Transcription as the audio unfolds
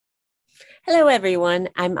Hello, everyone.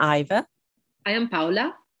 I'm Iva. I am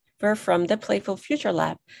Paula. We're from the Playful Future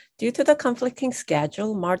Lab. Due to the conflicting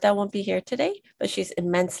schedule, Marta won't be here today, but she's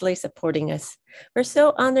immensely supporting us. We're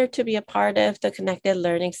so honored to be a part of the Connected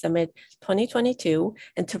Learning Summit 2022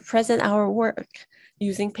 and to present our work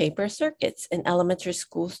using paper circuits in elementary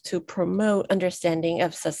schools to promote understanding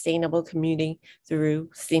of sustainable commuting through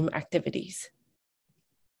STEAM activities.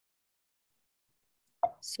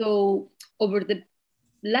 So, over the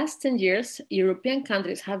last 10 years, European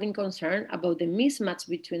countries have been concerned about the mismatch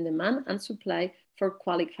between demand and supply for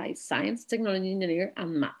qualified science, technology, engineer,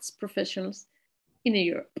 and maths professionals in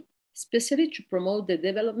Europe, especially to promote the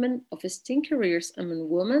development of STEAM careers among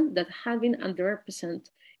women that have been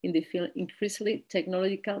underrepresented in the field increasingly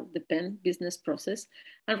technological dependent business process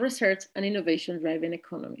and research and innovation driven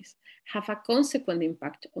economies have a consequent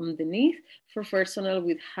impact on the need for personnel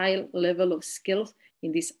with high level of skills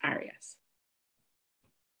in these areas.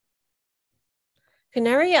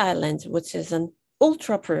 Canary Islands, which is an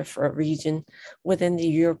ultra-peripheral region within the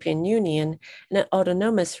European Union and an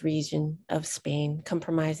autonomous region of Spain,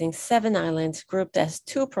 comprising 7 islands grouped as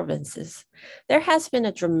 2 provinces. There has been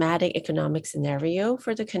a dramatic economic scenario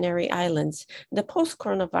for the Canary Islands in the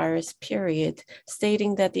post-coronavirus period,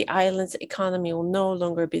 stating that the island's economy will no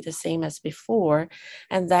longer be the same as before,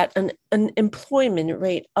 and that an unemployment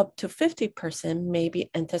rate up to 50% may be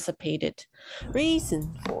anticipated.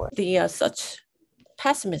 Reason for the such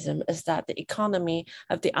pessimism is that the economy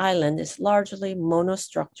of the island is largely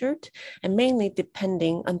monostructured and mainly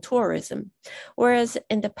depending on tourism, whereas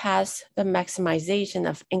in the past, the maximization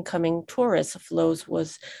of incoming tourist flows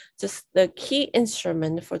was just the key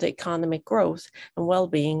instrument for the economic growth and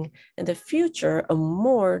well-being. In the future, a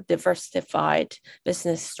more diversified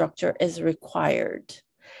business structure is required.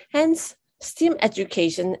 Hence, STEAM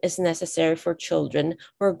education is necessary for children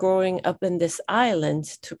who are growing up in this island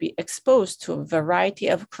to be exposed to a variety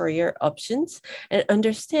of career options and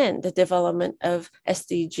understand the development of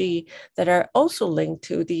SDG that are also linked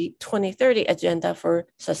to the 2030 Agenda for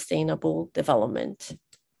Sustainable Development.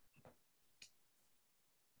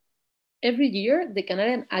 Every year, the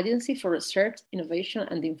Canarian Agency for Research, Innovation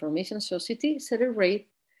and the Information Society celebrates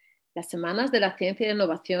las Semanas de la Ciencia y la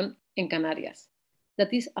Innovación en Canarias.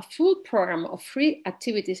 That is a full program of free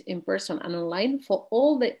activities in person and online for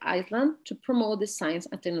all the island to promote the science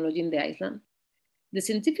and technology in the island. The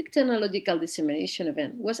scientific technological dissemination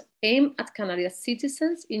event was aimed at Canarian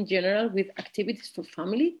citizens in general with activities for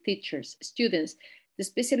family, teachers, students, the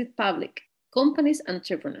specialist public, companies, and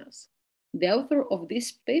entrepreneurs. The author of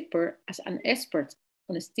this paper, as an expert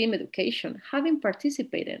on STEAM education, having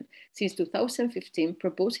participated since 2015,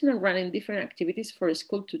 proposing and running different activities for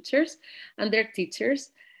school tutors and their teachers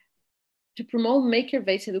to promote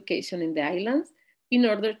maker-based education in the islands in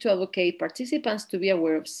order to advocate participants to be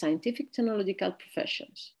aware of scientific technological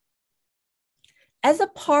professions. As a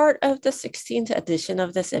part of the 16th edition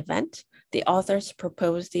of this event, the authors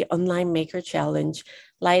proposed the Online Maker Challenge,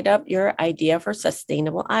 Light Up Your Idea for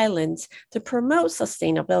Sustainable Islands, to promote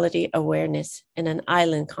sustainability awareness in an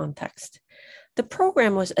island context. The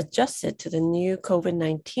program was adjusted to the new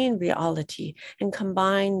COVID-19 reality and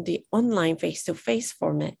combined the online face-to-face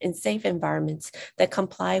format in safe environments that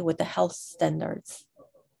comply with the health standards.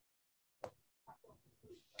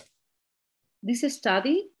 This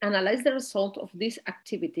study analyzed the result of this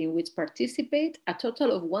activity in which participate a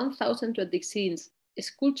total of 1,026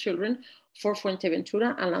 school children for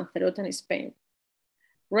Fuerteventura and Lanzarote in Spain.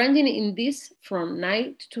 Ranging in this from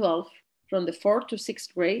 9 to 12, from the 4th to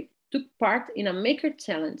 6th grade, took part in a maker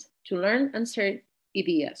challenge to learn and share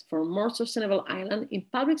ideas for a more sustainable island in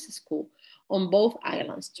public school on both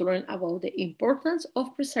islands to learn about the importance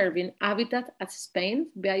of preserving habitat as Spain's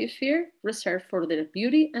biosphere reserve for their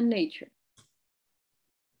beauty and nature.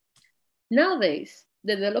 Nowadays,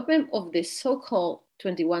 the development of the so-called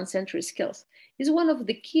 21st century skills is one of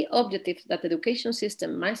the key objectives that the education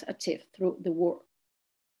system must achieve through the world,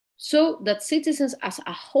 so that citizens as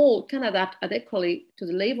a whole can adapt adequately to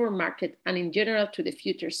the labor market and in general to the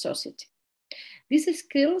future society. These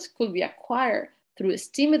skills could be acquired through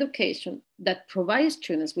STEAM education that provides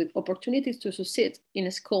students with opportunities to succeed in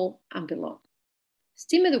school and beyond.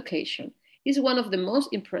 STEAM education is one of the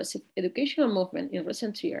most impressive educational movements in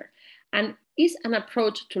recent years and is an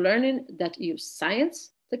approach to learning that uses science,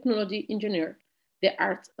 technology, engineering, the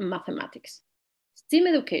arts, and mathematics. STEAM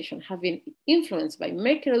education has been influenced by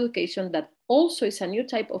maker education that also is a new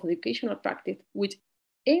type of educational practice which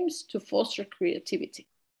aims to foster creativity.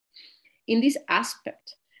 In this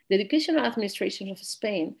aspect, the educational administration of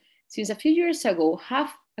Spain, since a few years ago,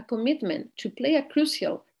 have a commitment to play a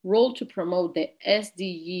crucial role to promote the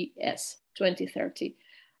SDGs 2030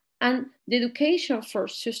 and the education for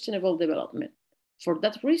sustainable development. For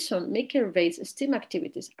that reason, maker-based STEAM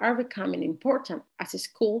activities are becoming important as a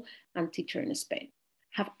school and teachers in Spain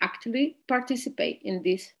have actively participated in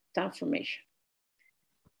this transformation.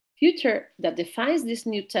 Future that defines this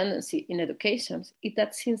new tendency in education is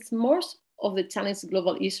that since most of the challenge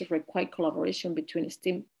global issues require collaboration between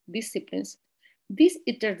STEAM disciplines, this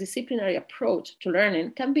interdisciplinary approach to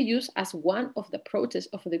learning can be used as one of the approaches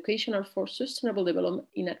of education for sustainable development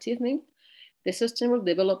in achieving the Sustainable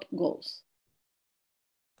Development Goals.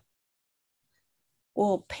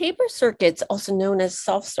 Well, paper circuits, also known as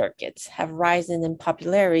soft circuits, have risen in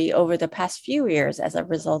popularity over the past few years as a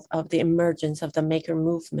result of the emergence of the maker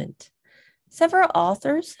movement. Several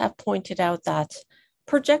authors have pointed out that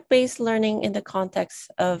project-based learning in the context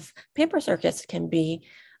of paper circuits can be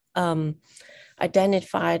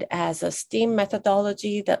identified as a STEAM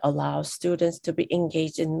methodology that allows students to be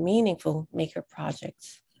engaged in meaningful maker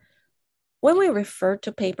projects. When we refer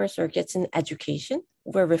to paper circuits in education,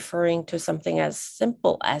 we're referring to something as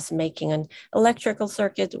simple as making an electrical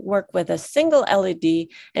circuit work with a single LED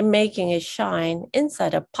and making it shine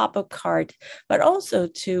inside a pop-up card, but also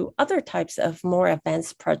to other types of more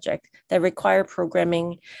advanced projects that require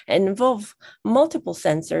programming and involve multiple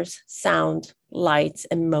sensors, sound, lights,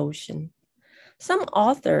 and motion. Some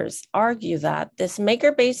authors argue that this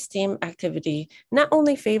maker-based STEAM activity not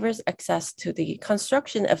only favors access to the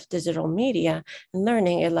construction of digital media and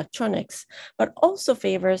learning electronics, but also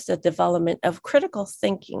favors the development of critical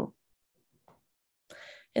thinking.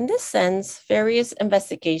 In this sense, various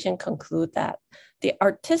investigations conclude that the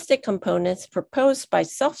artistic components proposed by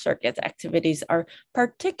soft-circuit activities are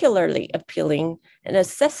particularly appealing and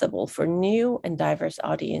accessible for new and diverse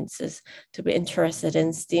audiences to be interested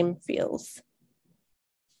in STEAM fields.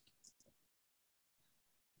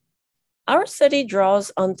 Our study draws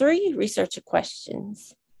on three research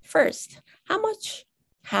questions. First, how much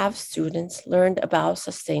have students learned about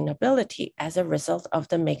sustainability as a result of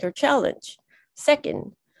the Maker Challenge?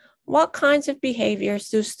 Second, what kinds of behaviors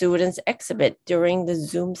do students exhibit during the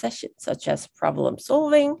Zoom session, such as problem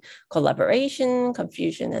solving, collaboration,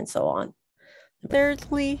 confusion, and so on?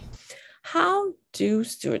 Thirdly, how do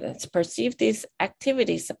students perceive these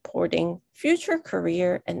activities supporting future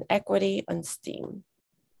career and equity on STEAM?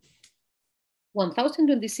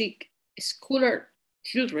 1,026 scholar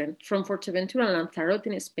children from Fuerteventura and Lanzarote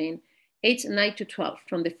in Spain, aged 9 to 12,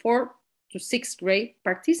 from the 4th to 6th grade,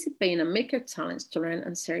 participate in a maker challenge to learn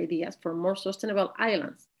and share ideas for more sustainable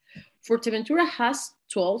islands. Fuerteventura has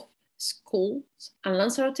 12 schools and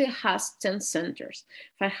Lanzarote has 10 centers.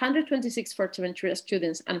 526 Fuerteventura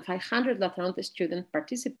students and 500 Lanzarote students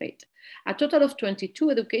participate. A total of 22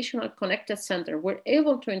 educational connected centers were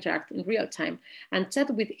able to interact in real time and chat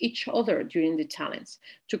with each other during the challenge.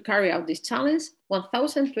 To carry out this challenge,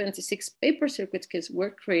 1,026 paper circuit kits were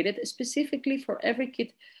created specifically for every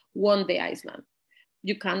kid on the island.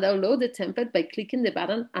 You can download the template by clicking the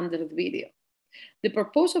button under the video. The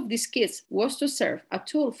purpose of these kits was to serve a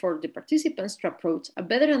tool for the participants to approach a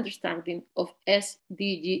better understanding of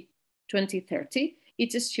SDG 2030.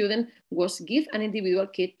 Each student was given an individual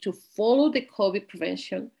kit to follow the COVID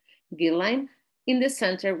prevention guideline in the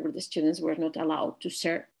center where the students were not allowed to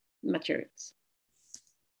share materials.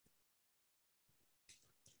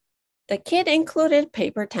 The kit included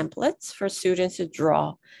paper templates for students to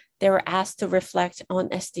draw. They were asked to reflect on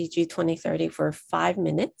SDG 2030 for 5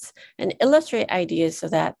 minutes and illustrate ideas so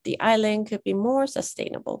that the island could be more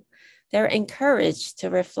sustainable. They were encouraged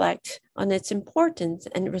to reflect on its importance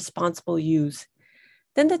and responsible use.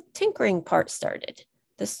 Then the tinkering part started.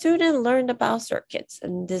 The student learned about circuits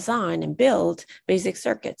and design and build basic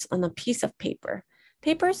circuits on a piece of paper.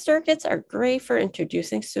 Paper circuits are great for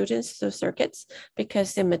introducing students to circuits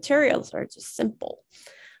because the materials are just simple.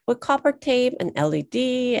 With copper tape, an LED,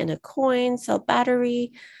 and a coin cell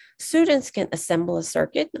battery, students can assemble a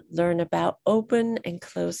circuit, learn about open and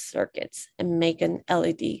closed circuits, and make an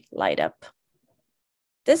LED light up.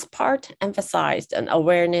 This part emphasized an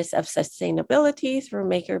awareness of sustainability through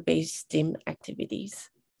maker-based STEAM activities.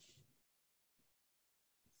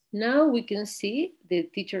 Now we can see the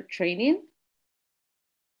teacher training.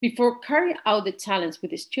 Before carrying out the challenge with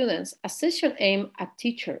the students, a session aimed at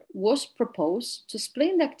teacher was proposed to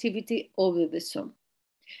explain the activity over the Zoom.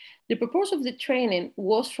 The purpose of the training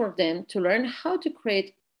was for them to learn how to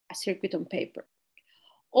create a circuit on paper.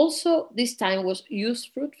 Also, this time was used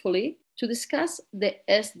fruitfully to discuss the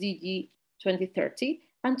SDG 2030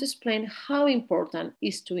 and to explain how important it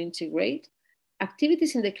is to integrate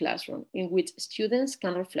activities in the classroom in which students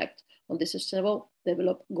can reflect on the Sustainable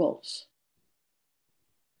Development Goals.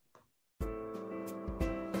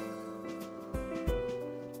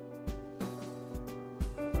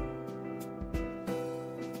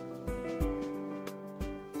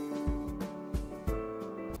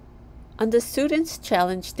 On the Students'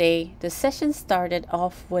 Challenge Day, the session started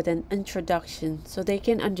off with an introduction so they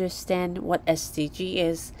can understand what SDG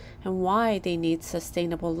is and why they need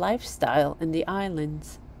sustainable lifestyle in the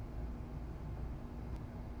islands.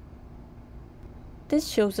 This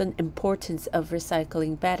shows an importance of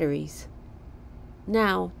recycling batteries.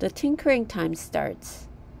 Now, the tinkering time starts,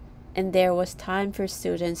 and there was time for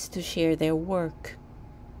students to share their work.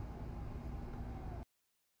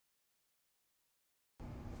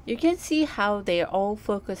 You can see how they all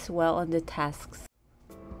focus well on the tasks.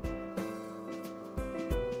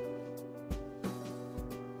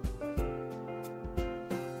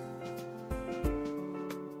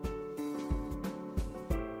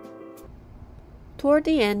 Toward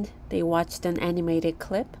the end, they watched an animated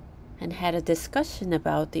clip and had a discussion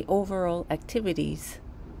about the overall activities.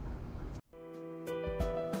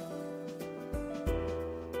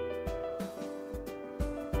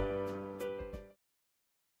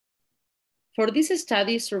 For this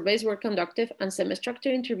study, surveys were conducted and some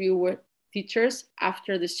structured interviews with teachers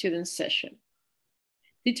after the students' session.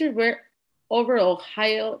 Teachers were overall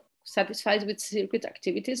highly satisfied with circuit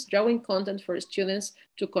activities, drawing content for students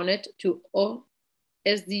to connect to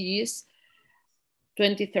SDGs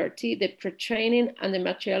 2030, the pre-training and the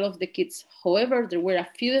material of the kids. However, there were a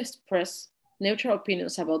few expressed neutral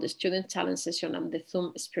opinions about the student talent session and the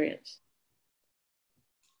Zoom experience.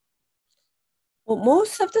 Well,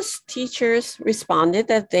 most of the teachers responded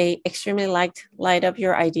that they extremely liked Light Up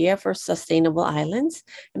Your Idea for Sustainable Islands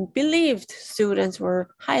and believed students were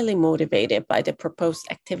highly motivated by the proposed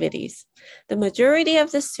activities. The majority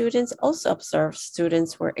of the students also observed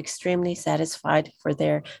students were extremely satisfied for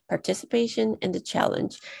their participation in the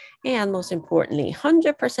challenge. And most importantly,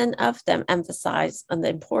 100% of them emphasized on the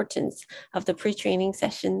importance of the pre-training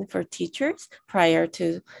session for teachers prior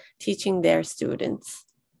to teaching their students.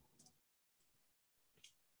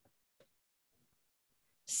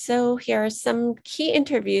 So here are some key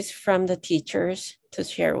interviews from the teachers to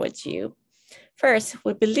share with you. First,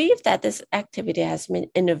 we believe that this activity has been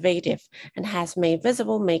innovative and has made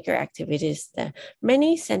visible maker activities that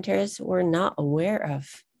many centers were not aware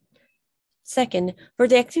of. Second, for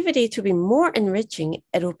the activity to be more enriching,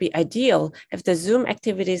 it would be ideal if the Zoom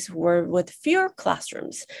activities were with fewer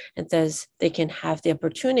classrooms, and thus they can have the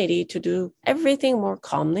opportunity to do everything more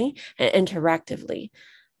calmly and interactively.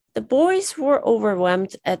 The boys were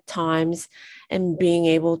overwhelmed at times, and being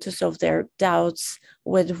able to solve their doubts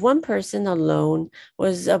with one person alone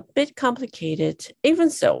was a bit complicated. Even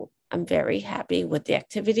so, I'm very happy with the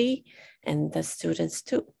activity and the students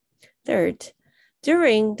too. Third,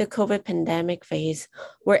 during the COVID pandemic phase,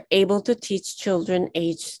 we're able to teach children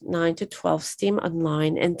aged 9 to 12 STEAM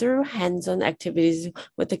online and through hands-on activities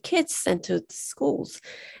with the kids sent to the schools.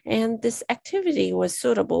 And this activity was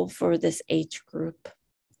suitable for this age group.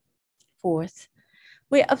 Fourth,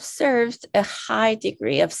 we observed a high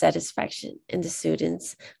degree of satisfaction in the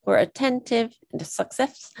students who were attentive and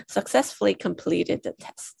successfully completed the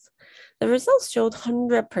tests. The results showed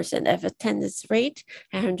 100% of attendance rate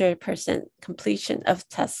and 100% completion of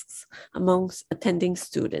tasks amongst attending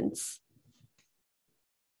students.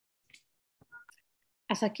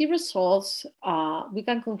 As a key results, we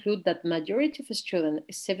can conclude that majority of students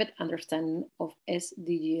received understanding of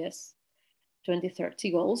SDGs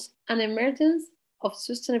 2030 goals and emergence of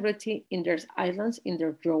sustainability in their islands in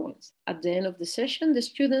their drawings. At the end of the session, the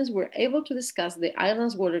students were able to discuss the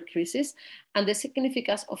island's water crisis and the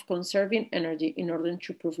significance of conserving energy in order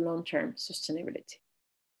to improve long-term sustainability.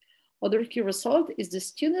 Other key result is the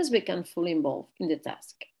students became fully involved in the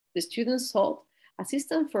task. The students sought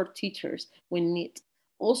assistance for teachers when needed.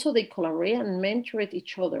 Also, they collaborated and mentored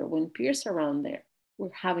each other when peers around there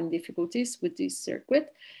were having difficulties with this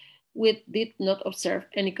circuit. We did not observe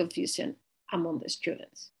any confusion among the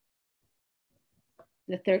students.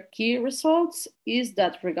 The third key result is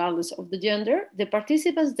that regardless of the gender, the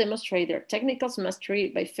participants demonstrate their technical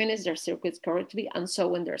mastery by finishing their circuits correctly and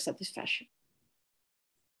showing their satisfaction.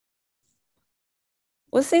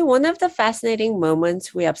 We'll say one of the fascinating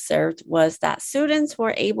moments we observed was that students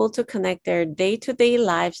were able to connect their day-to-day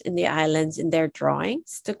lives in the islands in their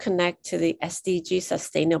drawings to connect to the SDG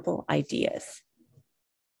sustainable ideas.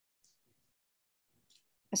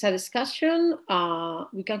 As a discussion,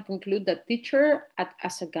 we can conclude that teacher act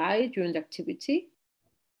as a guide during the activity.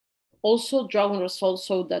 Also, drawing results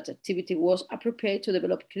showed that the activity was appropriate to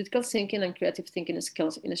develop critical thinking and creative thinking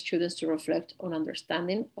skills in students to reflect on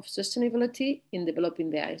understanding of sustainability in developing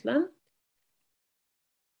the island.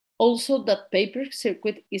 Also, that paper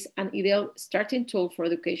circuit is an ideal starting tool for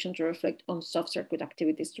education to reflect on soft circuit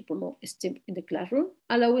activities to promote STEAM in the classroom,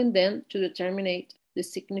 allowing them to determine the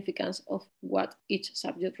significance of what each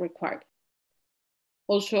subject required.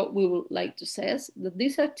 Also, we would like to say that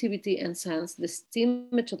this activity enhances the STEAM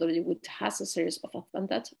methodology, which has a series of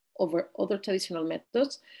advantages over other traditional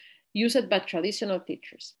methods used by traditional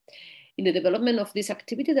teachers. In the development of this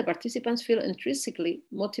activity, the participants feel intrinsically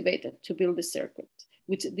motivated to build the circuit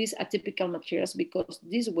with these atypical materials because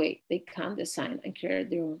this way they can design and create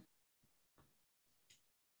their own.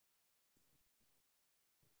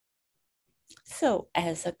 So,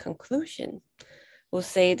 as a conclusion, we'll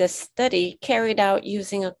say the study carried out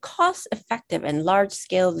using a cost-effective and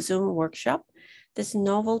large-scale Zoom workshop. This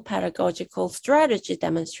novel pedagogical strategy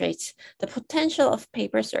demonstrates the potential of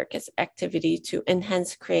paper circuits activity to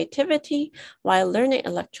enhance creativity while learning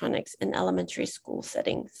electronics in elementary school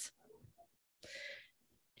settings.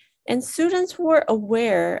 And students were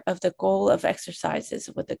aware of the goal of exercises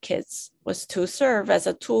with the kids was to serve as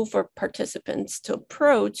a tool for participants to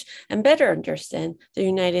approach and better understand the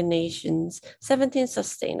United Nations 17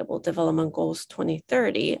 Sustainable Development Goals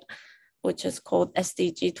 2030, which is called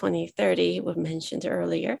SDG 2030, we mentioned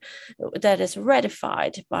earlier, that is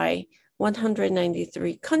ratified by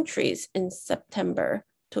 193 countries in September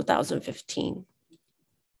 2015.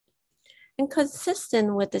 And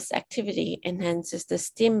consistent with this activity enhances the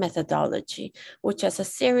STEAM methodology, which has a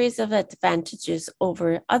series of advantages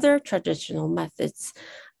over other traditional methods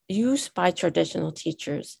used by traditional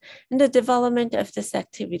teachers. In the development of this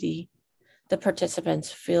activity, the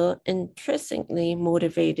participants feel intrinsically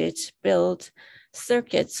motivated to build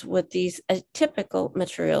circuits with these atypical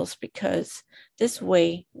materials because this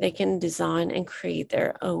way they can design and create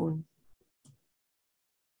their own.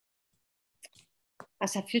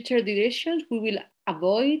 As a future direction, we will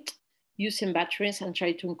avoid using batteries and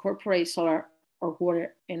try to incorporate solar or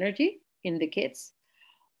water energy in the kits.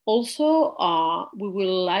 Also, we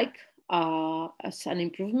will like, as an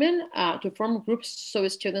improvement, to form groups so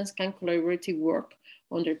students can collaboratively work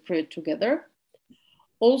on their project together.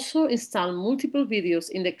 Also, install multiple videos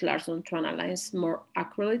in the classroom to analyze more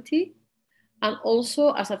accurately. And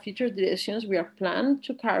also, as a future directions, we are planned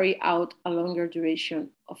to carry out a longer duration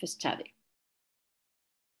of study.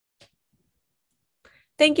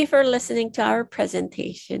 Thank you for listening to our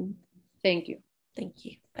presentation. Thank you. Thank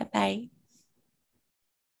you. Bye-bye.